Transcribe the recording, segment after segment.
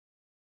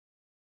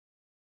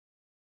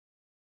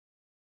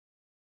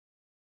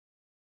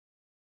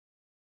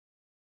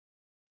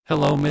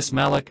Hello Miss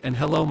Malik and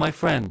hello my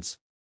friends.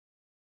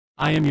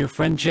 I am your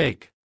friend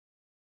Jake.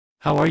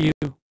 How are you?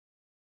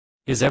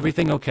 Is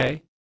everything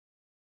okay?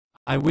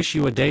 I wish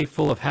you a day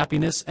full of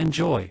happiness and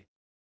joy.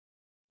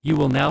 You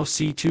will now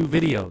see 2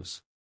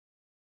 videos.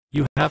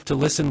 You have to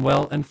listen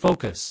well and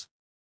focus.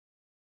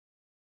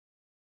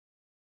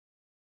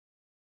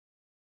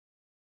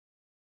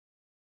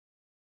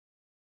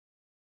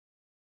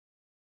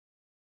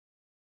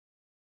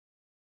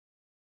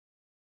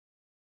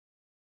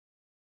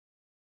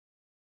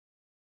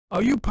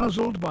 Are you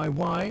puzzled by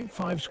why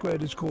 5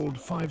 squared is called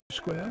 5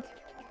 squared?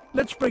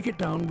 Let's break it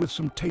down with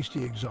some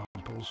tasty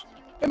examples.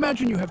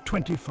 Imagine you have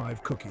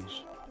 25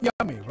 cookies.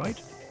 Yummy,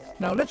 right?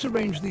 Now let's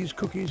arrange these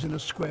cookies in a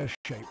square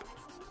shape.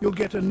 You'll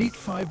get a neat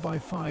 5 by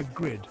 5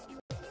 grid.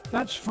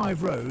 That's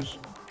 5 rows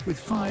with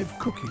 5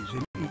 cookies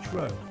in each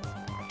row.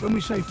 When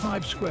we say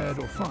 5 squared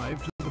or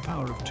 5 to the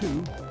power of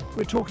 2,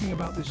 we're talking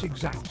about this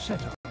exact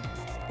setup.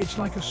 It's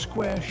like a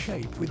square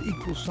shape with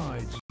equal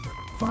sides.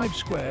 5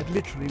 squared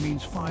literally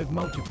means 5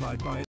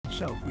 multiplied by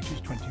itself, which is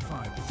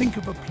 25. Think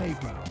of a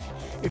playground.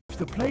 If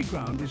the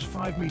playground is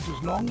 5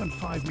 meters long and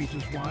 5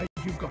 meters wide,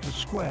 you've got a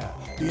square.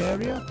 The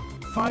area?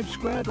 5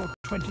 squared or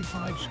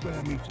 25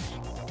 square meters.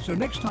 So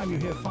next time you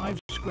hear 5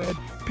 squared,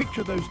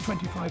 picture those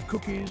 25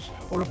 cookies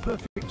or a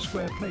perfect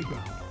square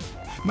playground.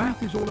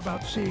 Math is all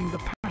about seeing the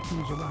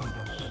patterns around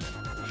us.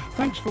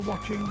 Thanks for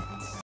watching.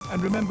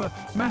 And remember,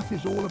 math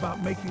is all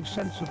about making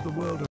sense of the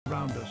world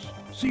around us.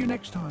 See you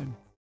next time.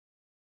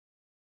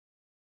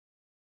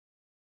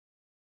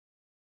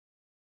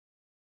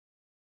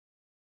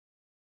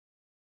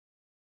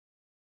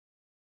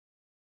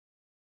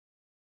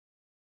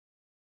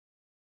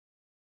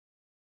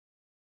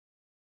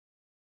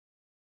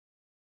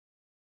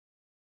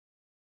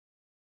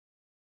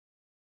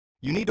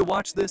 You need to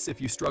watch this if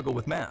you struggle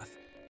with math.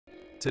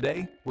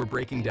 Today, we're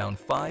breaking down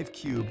 5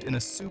 cubed in a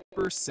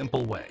super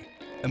simple way.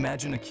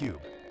 Imagine a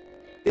cube.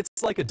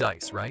 It's like a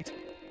dice, right?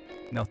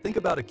 Now think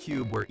about a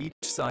cube where each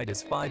side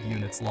is 5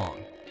 units long.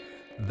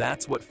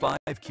 That's what 5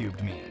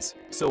 cubed means.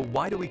 So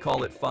why do we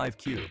call it 5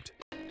 cubed?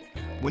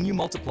 When you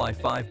multiply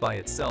 5 by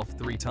itself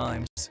 3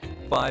 times,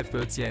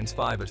 5 times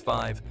 5 is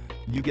 5,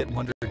 you get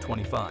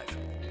 125.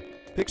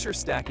 Picture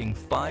stacking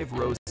 5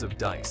 rows of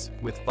dice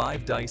with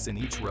 5 dice in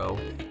each row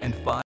and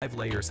 5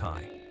 layers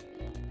high.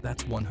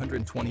 That's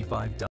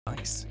 125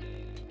 dice.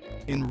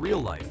 In real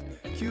life,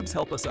 cubes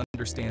help us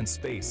understand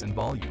space and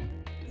volume.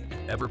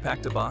 Ever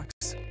packed a box?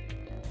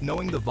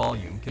 Knowing the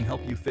volume can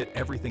help you fit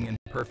everything in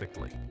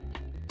perfectly.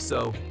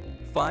 So,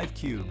 5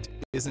 cubed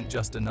isn't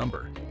just a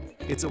number.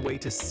 It's a way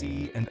to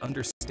see and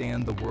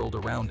understand the world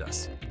around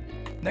us.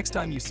 Next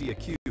time you see a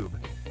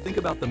cube, think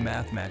about the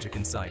math magic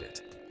inside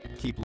it.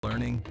 Keep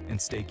learning and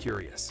stay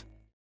curious.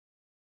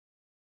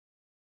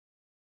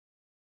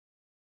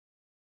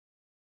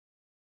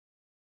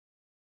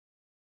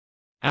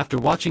 After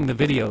watching the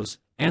videos,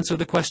 answer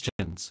the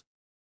questions.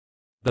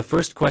 The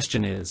first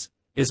question is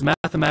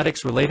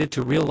mathematics related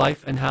to real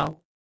life and how?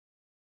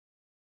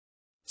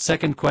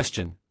 Second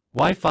question,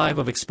 why 5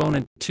 of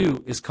exponent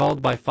 2 is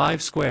called by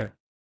 5 square?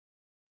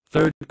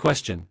 Third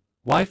question,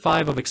 why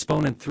 5 of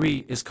exponent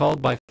 3 is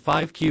called by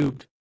 5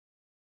 cubed?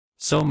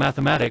 So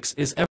mathematics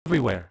is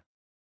everywhere.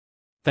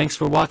 Thanks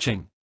for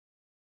watching.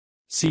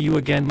 See you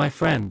again my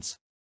friends.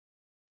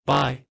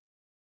 Bye.